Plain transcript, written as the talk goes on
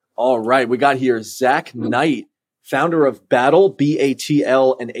All right. We got here Zack Knight, founder of Battle,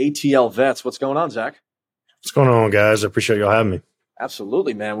 BATL, and ATL Vets. What's going on, Zack? What's going on, guys? I appreciate y'all having me.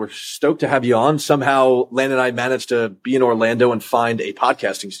 Absolutely, man. We're stoked to have you on. Somehow, Landon and I managed to be in Orlando and find a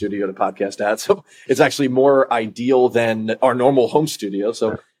podcasting studio to podcast at. So it's actually more ideal than our normal home studio.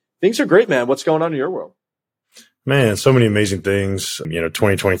 So things are great, man. What's going on in your world? Man, so many amazing things.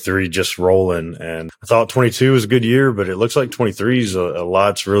 2023 just rolling, and I thought 22 was a good year, but it looks like 23 is a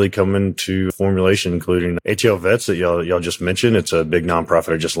lot's really coming to formulation, including ATL Vets that y'all just mentioned. It's a big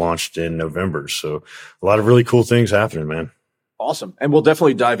nonprofit I just launched in November. So a lot of really cool things happening, man. Awesome. And we'll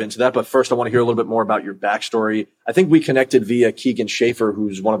definitely dive into that. But first, I want to hear a little bit more about your backstory. I think we connected via Keegan Schaefer,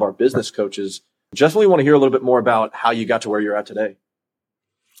 who's one of our business coaches. Definitely want to hear a little bit more about how you got to where you're at today.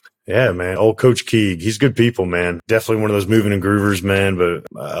 Yeah, man. Old Coach Keeg. He's good people, man. Definitely one of those moving and groovers, man. But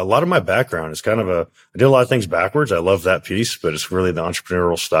a lot of my background is I did a lot of things backwards. I love that piece, but it's really the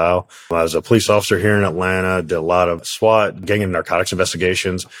entrepreneurial style. I was a police officer here in Atlanta, did a lot of SWAT, gang and narcotics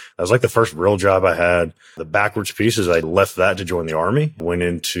investigations. That was like the first real job I had. The backwards piece is I left that to join the Army, went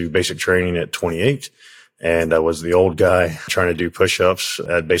into basic training at 28. And I was the old guy trying to do push-ups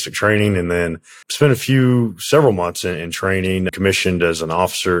at basic training, and then spent several months in training, commissioned as an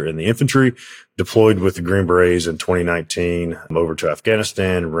officer in the infantry, deployed with the Green Berets in 2019, over to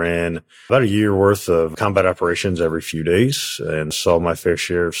Afghanistan, ran about a year worth of combat operations every few days and saw my fair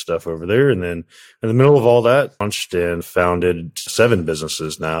share of stuff over there. And then in the middle of all that, launched and founded 7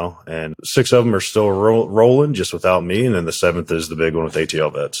 businesses now, and 6 of them are still rolling just without me. And then the 7th is the big one with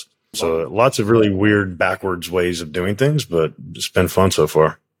ATL Vets. So lots of really weird backwards ways of doing things, but it's been fun so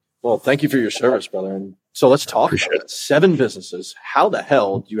far. Well, thank you for your service, brother. And so let's talk about it. 7 businesses. How the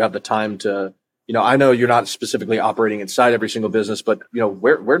hell do you have the time to, I know you're not specifically operating inside every single business, but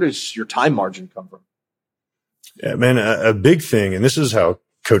where does your time margin come from? Yeah, man, a big thing, and this is how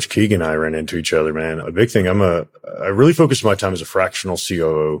Coach Keegan and I ran into each other, man. A big thing. I really focus my time as a fractional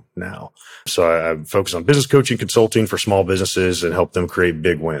COO now. So I focus on business coaching, consulting for small businesses and help them create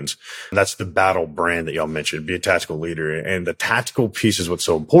big wins. And that's the Battle brand that y'all mentioned, be a tactical leader. And the tactical piece is what's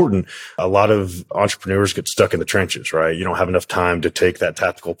so important. A lot of entrepreneurs get stuck in the trenches, right? You don't have enough time to take that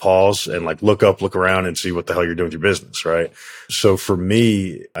tactical pause and look up, look around and see what the hell you're doing with your business, right? So for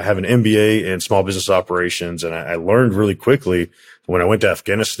me, I have an MBA in small business operations, and I learned really quickly when I went to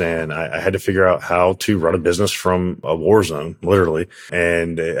Afghanistan, I had to figure out how to run a business from a war zone, literally.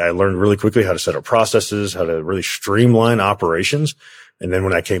 And I learned really quickly how to set up processes, how to really streamline operations. And then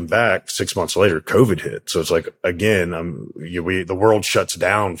when I came back 6 months later, COVID hit. So it's again, the world shuts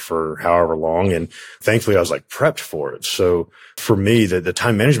down for however long. And thankfully I was prepped for it. So for me, the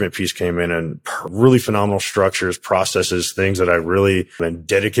time management piece came in and really phenomenal structures, processes, things that I really been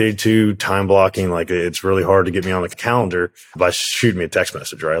dedicated to, time blocking. It's really hard to get me on the calendar by shooting me a text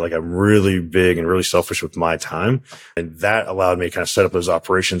message, right? I'm really big and really selfish with my time. And that allowed me to kind of set up those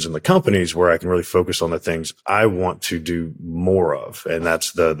operations in the companies where I can really focus on the things I want to do more of. And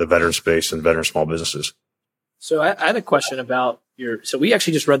that's the veteran space and veteran small businesses. So I had a question about so we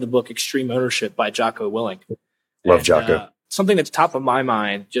actually just read the book Extreme Ownership by Jocko Willink. Love Jocko. Something that's top of my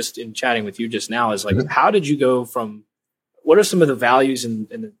mind just in chatting with you just now is how did you go from, what are some of the values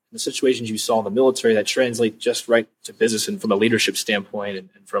and the situations you saw in the military that translate just right to business and from a leadership standpoint and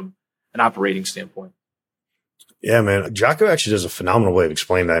from an operating standpoint? Yeah, man. Jocko actually does a phenomenal way of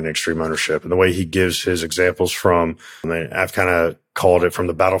explaining that in Extreme Ownership, and the way he gives his examples from, I've kind of called it from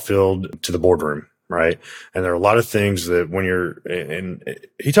the battlefield to the boardroom, right? And there are a lot of things that when and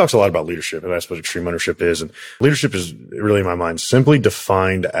he talks a lot about leadership, and that's what Extreme Ownership is. And leadership is really, in my mind, simply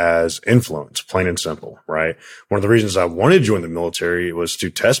defined as influence, plain and simple, right? One of the reasons I wanted to join the military was to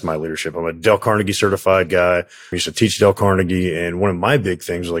test my leadership. I'm a Dale Carnegie certified guy. I used to teach Dale Carnegie. And one of my big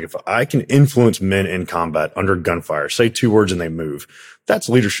things was if I can influence men in combat under gunfire, say 2 words and they move, that's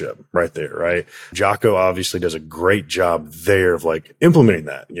leadership right there, right? Jocko obviously does a great job there of implementing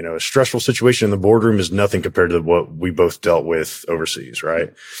that. A stressful situation in the boardroom is nothing compared to what we both dealt with overseas,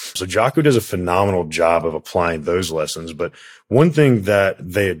 right? So Jocko does a phenomenal job of applying those lessons. But one thing that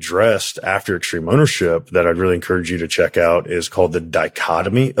they addressed after Extreme Ownership that I'd really encourage you to check out is called The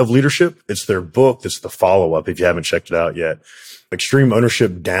Dichotomy of Leadership. It's their book. It's the follow-up if you haven't checked it out yet. Extreme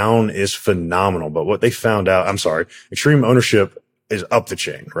Ownership down is phenomenal. But what they found out, Extreme Ownership is up the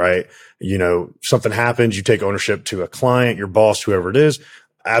chain, right? Something happens, you take ownership to a client, your boss, whoever it is.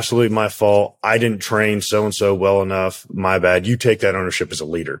 Absolutely my fault. I didn't train so-and-so well enough. My bad. You take that ownership as a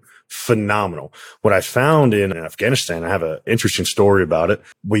leader. Phenomenal. What I found in Afghanistan, I have an interesting story about it.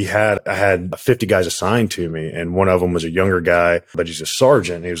 I had 50 guys assigned to me, and one of them was a younger guy, but he's a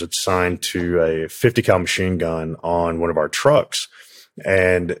sergeant. He was assigned to a 50 cal machine gun on one of our trucks.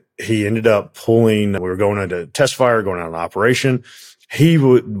 And he ended up pulling, we were going into test fire, going on an operation. He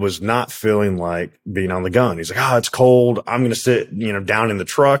was not feeling like being on the gun. He's like, it's cold. I'm going to sit, down in the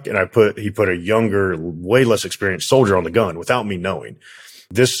truck. And he put a younger, way less experienced soldier on the gun without me knowing.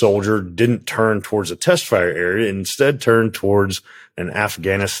 This soldier didn't turn towards a test fire area, instead turned towards an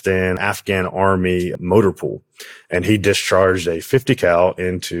Afghan army motor pool. And he discharged a 50 cal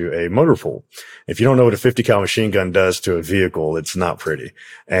into a motor pool. If you don't know what a 50 cal machine gun does to a vehicle, it's not pretty.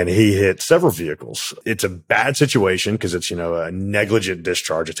 And he hit several vehicles. It's a bad situation because it's, a negligent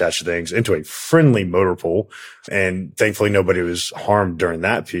discharge attached to things into a friendly motor pool. And thankfully nobody was harmed during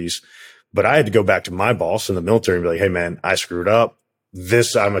that piece. But I had to go back to my boss in the military and be like, hey man, I screwed up.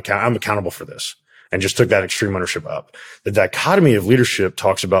 I'm accountable for this, and just took that extreme ownership up. The dichotomy of leadership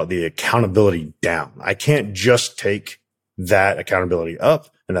talks about the accountability down. I can't just take that accountability up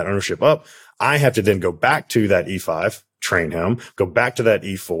and that ownership up. I have to then go back to that E5, train him, go back to that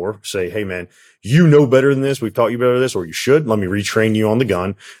E4, say, hey man, you know better than this. We've taught you better than this, or you should. Let me retrain you on the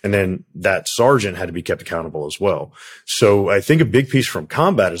gun. And then that sergeant had to be kept accountable as well. So I think a big piece from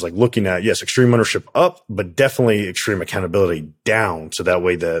combat is like looking at, yes, extreme ownership up, but definitely extreme accountability down. So that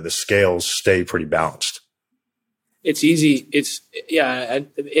way the scales stay pretty balanced. It's easy.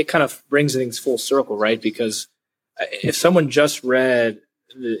 It kind of brings things full circle, right? Because if someone just read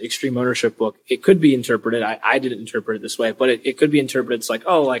the extreme ownership book, it could be interpreted. I didn't interpret it this way, but it could be interpreted. It's like,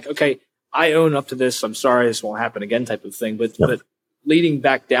 okay, I own up to this. I'm sorry this won't happen again type of thing. But leading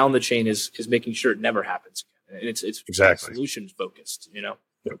back down the chain is making sure it never happens again. And it's exactly solutions focused,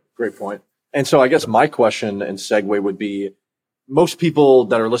 Yep. Great point. And so I guess my question and segue would be, most people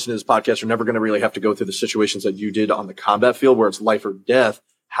that are listening to this podcast are never going to really have to go through the situations that you did on the combat field where it's life or death.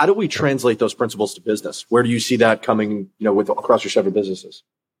 How do we translate those principles to business? Where do you see that coming, with across your several businesses?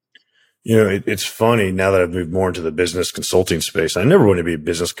 It's funny now that I've moved more into the business consulting space. I never wanted to be a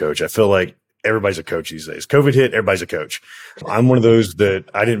business coach. I feel like everybody's a coach these days. COVID hit, everybody's a coach. I'm one of those that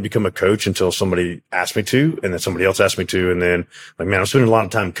I didn't become a coach until somebody asked me to, and then somebody else asked me to. And then I'm spending a lot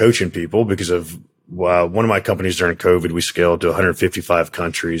of time coaching people because of one of my companies during COVID, we scaled to 155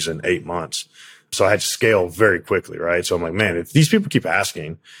 countries in 8 months. So I had to scale very quickly, right? So I'm like, man, if these people keep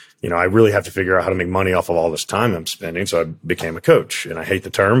asking, I really have to figure out how to make money off of all this time I'm spending. So I became a coach, and I hate the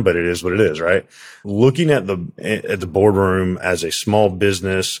term, but it is what it is, right? Looking at the boardroom as a small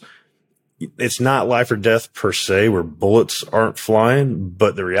business, it's not life or death per se where bullets aren't flying,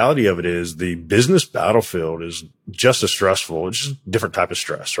 but the reality of it is the business battlefield is just as stressful. It's just a different type of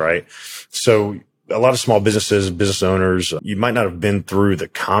stress, right? So a lot of small businesses, business owners, you might not have been through the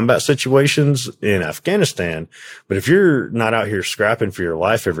combat situations in Afghanistan, but if you're not out here scrapping for your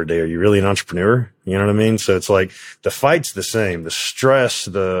life every day, are you really an entrepreneur? You know what I mean? So it's like the fight's the same, the stress,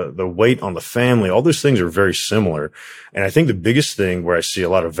 the weight on the family, all those things are very similar. And I think the biggest thing where I see a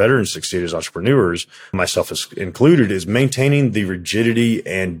lot of veterans succeed as entrepreneurs, myself included, is maintaining the rigidity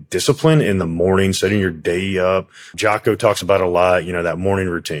and discipline in the morning, setting your day up. Jocko talks about a lot, that morning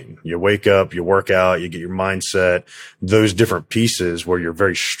routine. You wake up, you work out, you get your mindset, those different pieces where you're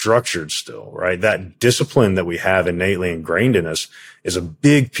very structured still, right? That discipline that we have innately ingrained in us is a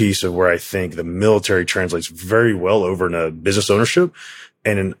big piece of where I think the military translates very well over into business ownership.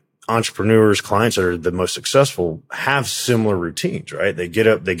 And in entrepreneurs, clients that are the most successful have similar routines, right? They get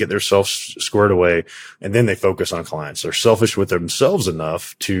up, they get themselves squared away, and then they focus on clients. They're selfish with themselves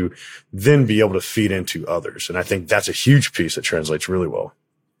enough to then be able to feed into others. And I think that's a huge piece that translates really well.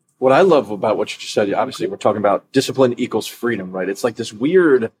 What I love about what you just said, obviously we're talking about discipline equals freedom, right? It's like this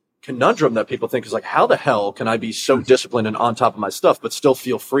weird conundrum that people think is like, how the hell can I be so disciplined and on top of my stuff, but still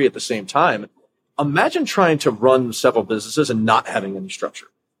feel free at the same time? Imagine trying to run several businesses and not having any structure.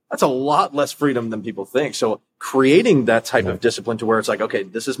 That's a lot less freedom than people think. So creating that type of discipline to where it's like, okay,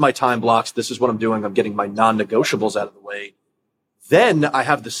 this is my time blocks. This is what I'm doing. I'm getting my non-negotiables out of the way. Then I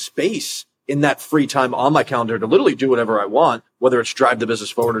have the space in that free time on my calendar to literally do whatever I want, whether it's drive the business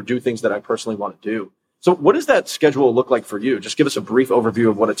forward or do things that I personally want to do. So what does that schedule look like for you? Just give us a brief overview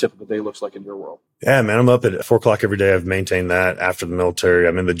of what a typical day looks like in your world. Yeah, man, I'm up at 4:00 every day. I've maintained that after the military.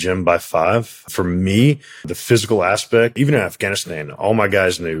 I'm in the gym by 5. For me, the physical aspect, even in Afghanistan, all my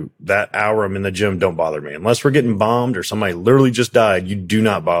guys knew that hour I'm in the gym, don't bother me. Unless we're getting bombed or somebody literally just died, you do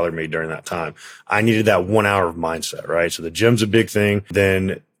not bother me during that time. I needed that 1 hour of mindset, right? So the gym's a big thing.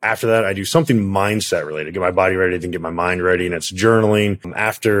 Then after that, I do something mindset related, get my body ready, then get my mind ready. And it's journaling.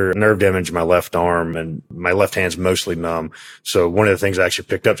 After nerve damage in my left arm and my left hand's mostly numb. So one of the things I actually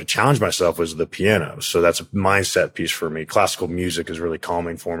picked up to challenge myself was the piano. So that's a mindset piece for me. Classical music is really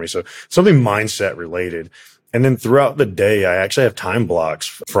calming for me. So something mindset related. And then throughout the day, I actually have time blocks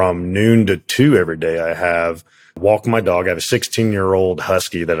from noon to 2 every day. I have walk my dog. I have a 16-year-old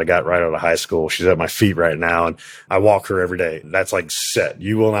husky that I got right out of high school. She's at my feet right now, and I walk her every day. That's like set.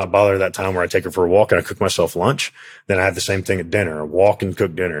 You will not bother that time where I take her for a walk and I cook myself lunch. Then I have the same thing at dinner, I walk and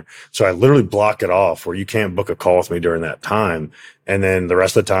cook dinner. So I literally block it off where you can't book a call with me during that time. And then the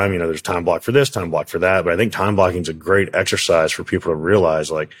rest of the time, there's time block for this, time block for that. But I think time blocking is a great exercise for people to realize,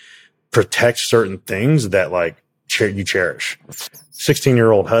 like, protect certain things that like you cherish.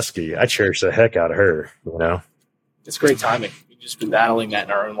 16-year-old husky, I cherish the heck out of her, It's great timing. We've just been battling that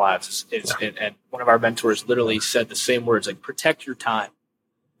in our own lives. And one of our mentors literally said the same words, like, protect your time,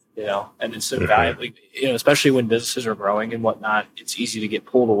 and it's so valuable, especially when businesses are growing and whatnot. It's easy to get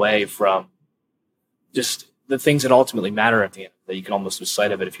pulled away from just the things that ultimately matter at the end, that you can almost lose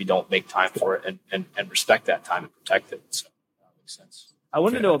sight of it if you don't make time for it and respect that time and protect it. So that makes sense. I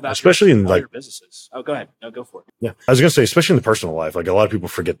want to know about especially in your businesses. Oh, go ahead. No, go for it. Yeah. I was going to say, especially in the personal life, like a lot of people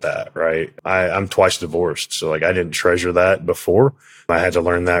forget that, right? I'm twice divorced. So like I didn't treasure that before. I had to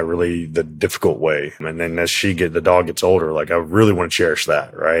learn that really the difficult way. And then as the dog gets older, like I really want to cherish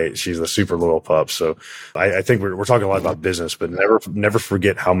that, right? She's a super loyal pup. So I think we're talking a lot about business, but never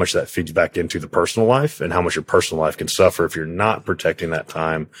forget how much that feeds back into the personal life and how much your personal life can suffer if you're not protecting that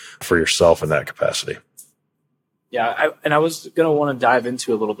time for yourself in that capacity. Yeah, I was going to want to dive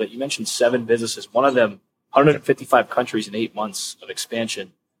into a little bit. You mentioned 7 businesses, one of them 155 countries in 8 months of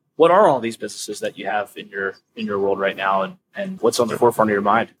expansion. What are all these businesses that you have in your world right now, and what's on the forefront of your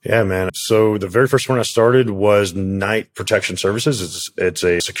mind? Yeah, man. So the very first one I started was Night Protection Services. It's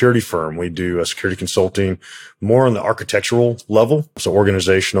a security firm. We do security consulting more on the architectural level. So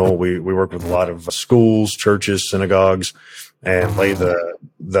organizational. We work with a lot of schools, churches, synagogues, and lay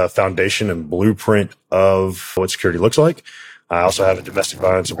the foundation and blueprint of what security looks like. I also have a domestic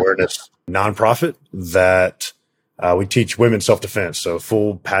violence awareness nonprofit that we teach women self-defense. So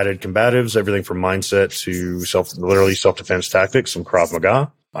full padded combatives, everything from mindset to self-defense tactics, some Krav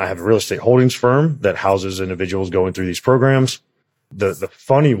Maga. I have a real estate holdings firm that houses individuals going through these programs. The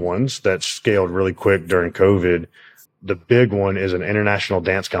funny ones that scaled really quick during COVID, the big one is an international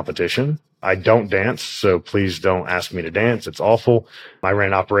dance competition. I don't dance, so please don't ask me to dance. It's awful. I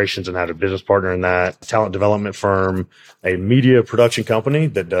ran operations and had a business partner in that, talent development firm, a media production company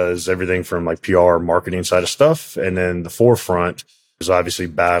that does everything from like PR, marketing side of stuff. And then the forefront is obviously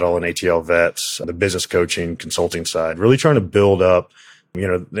Battle and ATL Vets, the business coaching, consulting side, really trying to build up. The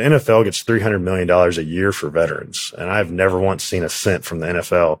NFL gets $300 million a year for veterans, and I've never once seen a cent from the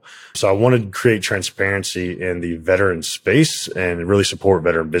NFL. So I wanted to create transparency in the veteran space and really support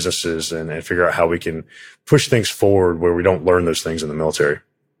veteran businesses and figure out how we can push things forward where we don't learn those things in the military.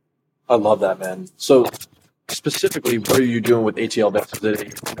 I love that, man. So specifically, what are you doing with ATL Vets? Is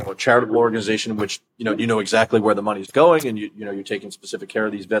it a charitable organization, which, you know exactly where the money's going, and you're taking specific care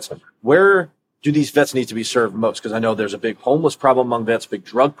of these vets? Where do these vets need to be served most? Because I know there's a big homeless problem among vets, big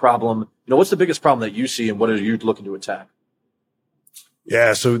drug problem. What's the biggest problem that you see, and what are you looking to attack?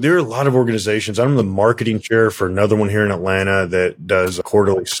 Yeah, so there are a lot of organizations. I'm the marketing chair for another one here in Atlanta that does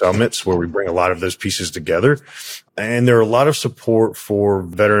quarterly summits where we bring a lot of those pieces together. And there are a lot of support for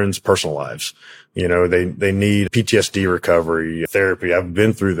veterans' personal lives. They need PTSD recovery, therapy. I've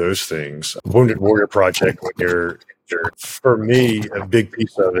been through those things. Wounded Warrior Project, for me, a big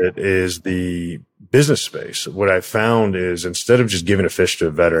piece of it is the business space. What I found is instead of just giving a fish to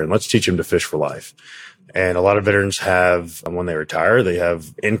a veteran, let's teach them to fish for life. And a lot of veterans have, when they retire, they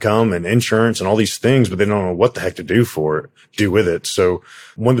have income and insurance and all these things, but they don't know what the heck to do with it. So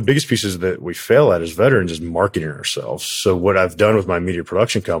one of the biggest pieces that we fail at as veterans is marketing ourselves. So what I've done with my media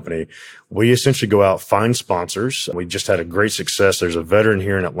production company, we essentially go out, find sponsors. We just had a great success. There's a veteran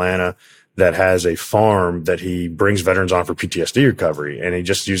here in Atlanta that has a farm that he brings veterans on for PTSD recovery, and he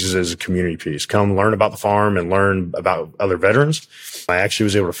just uses it as a community piece. Come learn about the farm and learn about other veterans. I actually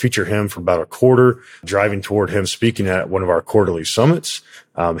was able to feature him for about a quarter, driving toward him speaking at one of our quarterly summits.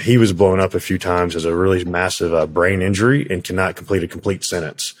 He was blown up a few times as a really massive brain injury and cannot complete a complete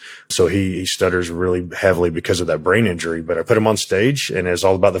sentence. So he stutters really heavily because of that brain injury. But I put him on stage, and it's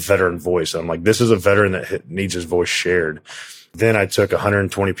all about the veteran voice. I'm like, this is a veteran that needs his voice shared. Then I took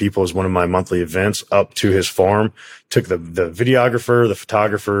 120 people as one of my monthly events up to his farm, took the videographer, the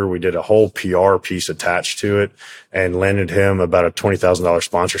photographer. We did a whole PR piece attached to it and landed him about a $20,000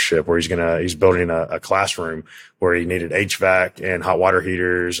 sponsorship where he's building a classroom where he needed HVAC and hot water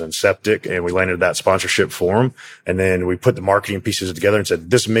heaters and septic. And we landed that sponsorship for him. And then we put the marketing pieces together and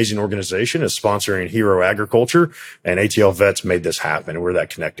said, this amazing organization is sponsoring Hero Agriculture, and ATL Vets made this happen. And we're that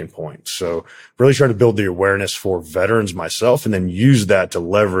connecting point. So really trying to build the awareness for veterans myself, and then use that to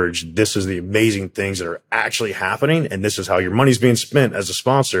leverage. This is the amazing things that are actually happening line, and this is how your money's being spent as a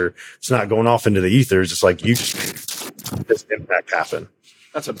sponsor. It's not going off into the ethers. It's like you just make this impact happen.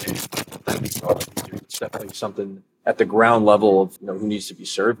 That's amazing. It's definitely something at the ground level of who needs to be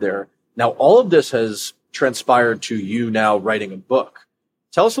served there. Now, all of this has transpired to you now writing a book.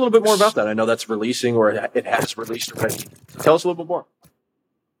 Tell us a little bit more about that. I know that's releasing, or it has released already. Tell us a little bit more.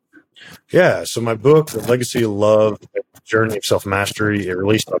 Yeah. So my book, The Legacy of Love, Journey of Self-Mastery, it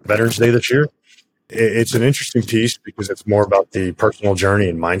released on Veterans Day this year. It's an interesting piece because it's more about the personal journey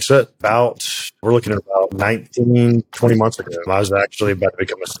and mindset. We're looking at about 19, 20 months ago. I was actually about to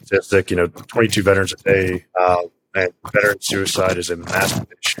become a statistic, 22 veterans a day, and veteran suicide is a massive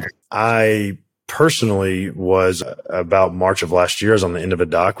issue. I personally was about March of last year. I was on the end of a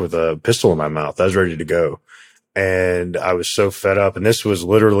dock with a pistol in my mouth. I was ready to go. And I was so fed up. And this was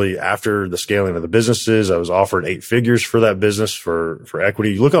literally after the scaling of the businesses. I was offered 8 figures for that business for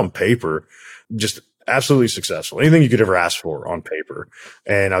equity. You look on paper, just absolutely successful. Anything you could ever ask for on paper.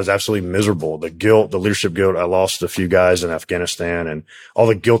 And I was absolutely miserable. The guilt, the leadership guilt. I lost a few guys in Afghanistan, and all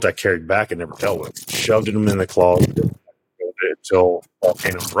the guilt I carried back and never dealt with. Shoved them in the closet until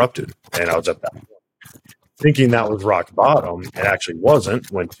volcano erupted. And I was at that point thinking that was rock bottom. It actually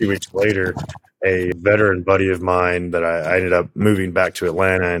wasn't, when 2 weeks later, a veteran buddy of mine that I ended up moving back to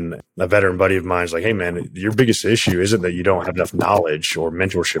Atlanta, and a veteran buddy of mine is like, hey man, your biggest issue isn't that you don't have enough knowledge or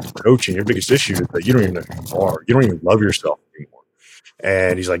mentorship or coaching. Your biggest issue is that you don't even know who you are. You don't even love yourself anymore.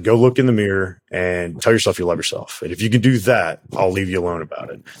 And he's like, go look in the mirror and tell yourself you love yourself. And if you can do that, I'll leave you alone about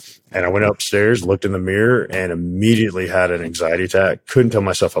it. And I went upstairs, looked in the mirror, and immediately had an anxiety attack. Couldn't tell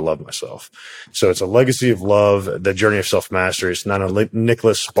myself I loved myself. So it's a legacy of love, the journey of self-mastery. It's not a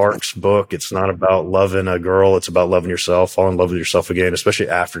Nicholas Sparks book. It's not about loving a girl. It's about loving yourself, fall in love with yourself again, especially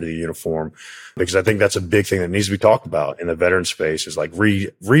after the uniform. Because I think that's a big thing that needs to be talked about in the veteran space, is like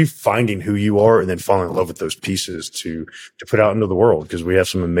refinding who you are and then falling in love with those pieces to put out into the world, because we have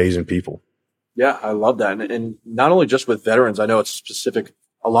some amazing people. Yeah, I love that. And not only just with veterans, I know it's specific.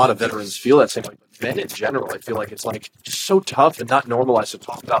 A lot of veterans feel that same way, but men in general, I feel like it's like just so tough and not normalized to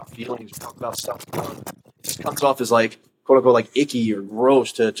talk about feelings, talk about stuff. It just comes off as like, quote unquote, like icky or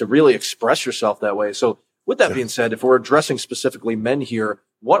gross to really express yourself that way. So with that being said, if we're addressing specifically men here,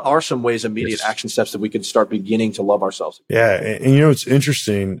 what are some ways, immediate action steps that we can start beginning to love ourselves? Yeah. And it's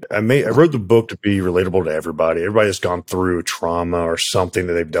interesting. I wrote the book to be relatable to everybody. Everybody has gone through a trauma or something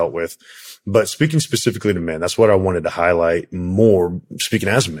that they've dealt with. But speaking specifically to men, that's what I wanted to highlight more, speaking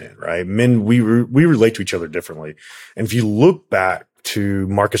as a man, right? Men, we relate to each other differently. And if you look back to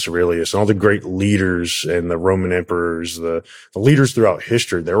Marcus Aurelius and all the great leaders and the Roman emperors, the leaders throughout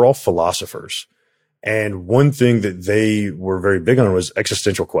history, they're all philosophers. And one thing that they were very big on was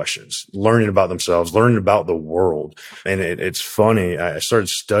existential questions, learning about themselves, learning about the world. And it's funny. I started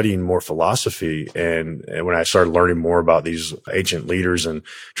studying more philosophy, and when I started learning more about these ancient leaders and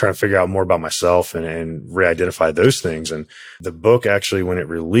trying to figure out more about myself and re-identify those things. And the book actually, when it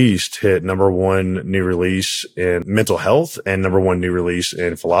released, hit #1 new release in mental health and #1 new release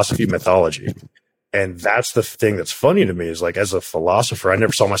in philosophy mythology. And that's the thing that's funny to me, is like, as a philosopher, I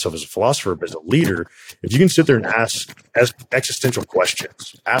never saw myself as a philosopher, but as a leader, if you can sit there and ask existential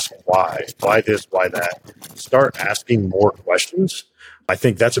questions, ask why this, why that, start asking more questions. I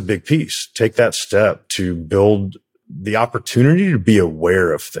think that's a big piece. Take that step to build the opportunity to be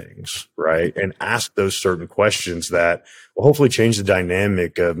aware of things, right? And ask those certain questions that will hopefully change the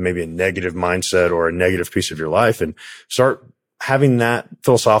dynamic of maybe a negative mindset or a negative piece of your life, and start having that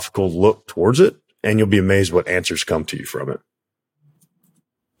philosophical look towards it. And you'll be amazed what answers come to you from it.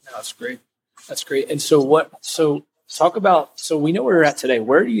 That's great. That's great. And so talk about, so we know where we're at today.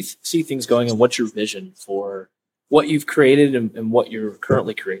 Where do you see things going, and what's your vision for what you've created and what you're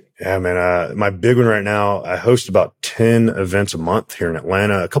currently creating? Yeah, man. My big one right now, I host about 10 events a month here in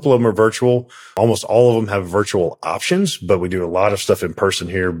Atlanta. A couple of them are virtual. Almost all of them have virtual options, but we do a lot of stuff in person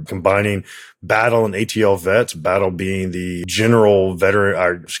here, combining Battle and ATL vets, Battle being the general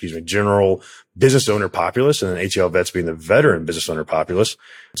business owner populace, and then ATL vets being the veteran business owner populace.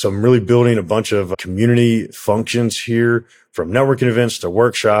 So I'm really building a bunch of community functions here, from networking events to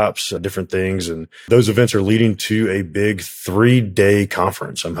workshops, different things. And those events are leading to a big 3-day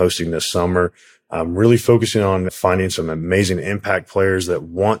conference I'm hosting this summer. I'm really focusing on finding some amazing impact players that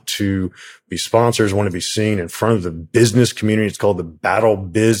want to be sponsors, want to be seen in front of the business community. It's called the Battle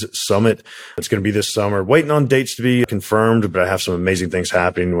Biz Summit. It's going to be this summer. Waiting on dates to be confirmed, but I have some amazing things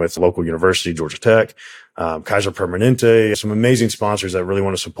happening with local university, Georgia Tech, Kaiser Permanente, some amazing sponsors that really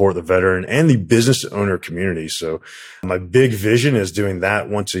want to support the veteran and the business owner community. So my big vision is doing that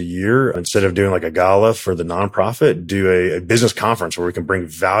once a year. Instead of doing like a gala for the nonprofit, do a business conference where we can bring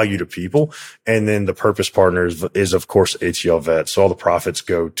value to people. And then the purpose partners is of course ATL Vets. So all the profits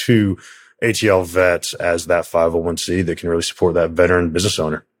go to ATL Vets as that 501c that can really support that veteran business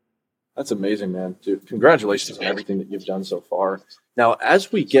owner. That's amazing, man. Dude, congratulations on everything that you've done so far. Now,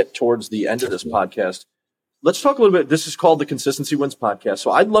 as we get towards the end of this podcast, let's talk a little bit. This is called the Consistency Wins podcast.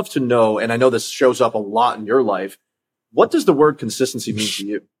 So I'd love to know, and I know this shows up a lot in your life, what does the word consistency mean to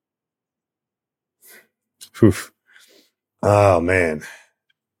you? Oof. Oh, man.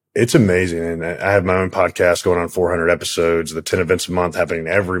 It's amazing. And I have my own podcast going on 400 episodes, the 10 events a month happening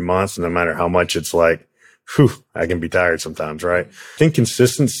every month. No matter how much it's like, I can be tired sometimes, right? I think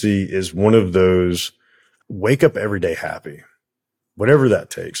consistency is one of those wake up every day happy, whatever that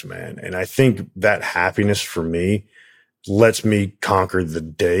takes, man. And I think that happiness for me lets me conquer the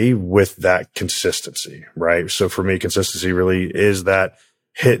day with that consistency, right? So for me, consistency really is that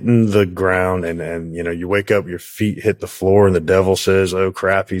hitting the ground and, you know, you wake up, your feet hit the floor and the devil says, oh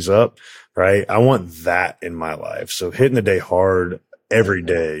crap, he's up, right? I want that in my life. So hitting the day hard every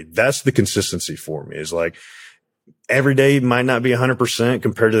day, that's the consistency for me. Is like every day might not be 100%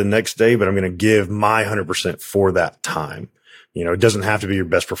 compared to the next day, but I'm going to give my 100% for that time. You know, it doesn't have to be your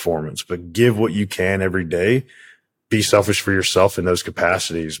best performance, but give what you can every day. Be selfish for yourself in those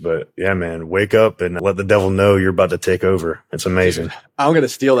capacities. But yeah, man, wake up and let the devil know you're about to take over. It's amazing. I'm going to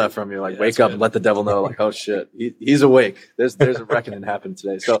steal that from you. Like, wake up and let the devil know, like, oh shit, he's awake. There's a reckoning happening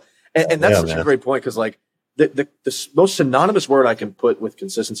today. So, and that's such a great point. Cause like the most synonymous word I can put with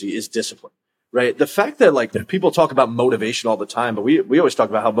consistency is discipline, right? The fact that like people talk about motivation all the time, but we always talk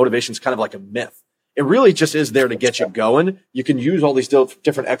about how motivation is kind of like a myth. It really just is there to get you going. You can use all these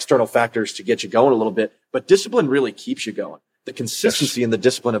different external factors to get you going a little bit, but discipline really keeps you going. The consistency and the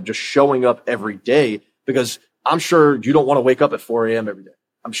discipline of just showing up every day, because I'm sure you don't want to wake up at 4 a.m. every day.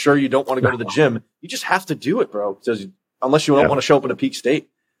 I'm sure you don't want to go to the gym. You just have to do it, bro. Unless you don't want to show up in a peak state.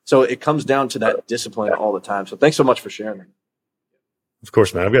 So it comes down to that discipline all the time. So thanks so much for sharing that. Of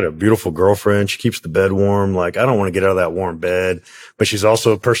course, man. I've got a beautiful girlfriend. She keeps the bed warm. Like, I don't want to get out of that warm bed, but she's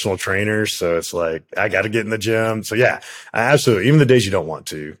also a personal trainer. So it's like, I got to get in the gym. So yeah, I absolutely, even the days you don't want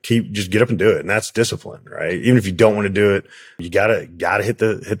to, just get up and do it. And that's discipline, right? Even if you don't want to do it, you gotta hit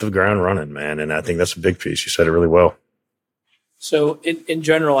the ground running, man. And I think that's a big piece. You said it really well. So in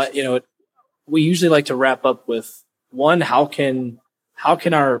general, you know, we usually like to wrap up with one, how can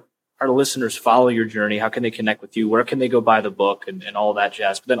our listeners follow your journey? How can they connect with you? Where can they go buy the book and all that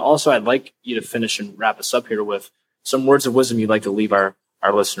jazz? But then also I'd like you to finish and wrap us up here with some words of wisdom you'd like to leave our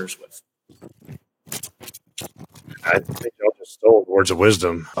listeners with. I think y'all just stole words of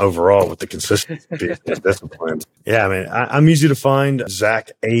wisdom overall with the consistency and discipline. Yeah, I mean, I'm easy to find.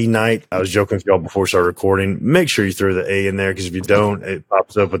 Zack A. Knight. I was joking with y'all before we started recording. Make sure you throw the A in there, because if you don't, it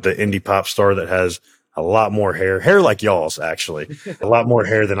pops up with the indie pop star that has a lot more hair like y'all's, actually, a lot more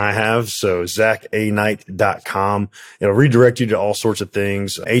hair than I have. So ZackAKnight.com. It'll redirect you to all sorts of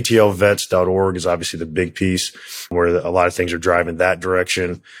things. ATLvets.org is obviously the big piece where a lot of things are driving that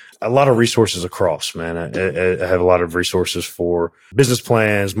direction. A lot of resources across, man. I have a lot of resources for business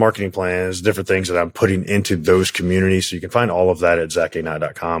plans, marketing plans, different things that I'm putting into those communities. So you can find all of that at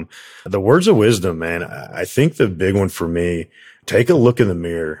ZackAKnight.com. The words of wisdom, man. I think the big one for me, take a look in the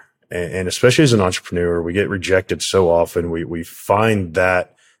mirror. And especially as an entrepreneur, we get rejected so often. We find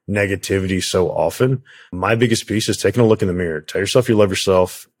that negativity so often. My biggest piece is taking a look in the mirror. Tell yourself you love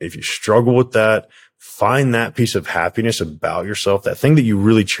yourself. If you struggle with that, find that piece of happiness about yourself, that thing that you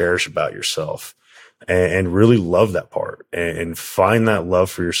really cherish about yourself, and really love that part and find that love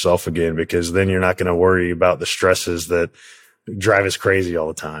for yourself again, because then you're not going to worry about the stresses that drive us crazy all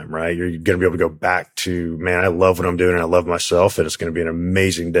the time, right? You're going to be able to go back to, man, I love what I'm doing and I love myself, and it's going to be an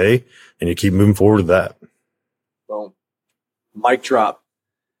amazing day, and you keep moving forward with that. Well, mic drop.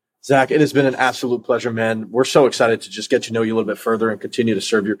 Zack, it has been an absolute pleasure, man. We're so excited to just get to know you a little bit further and continue to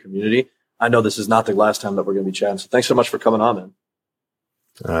serve your community. I know this is not the last time that we're going to be chatting. So thanks so much for coming on, man.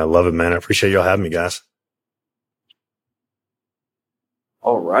 I love it, man. I appreciate y'all having me, guys.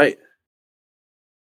 All right.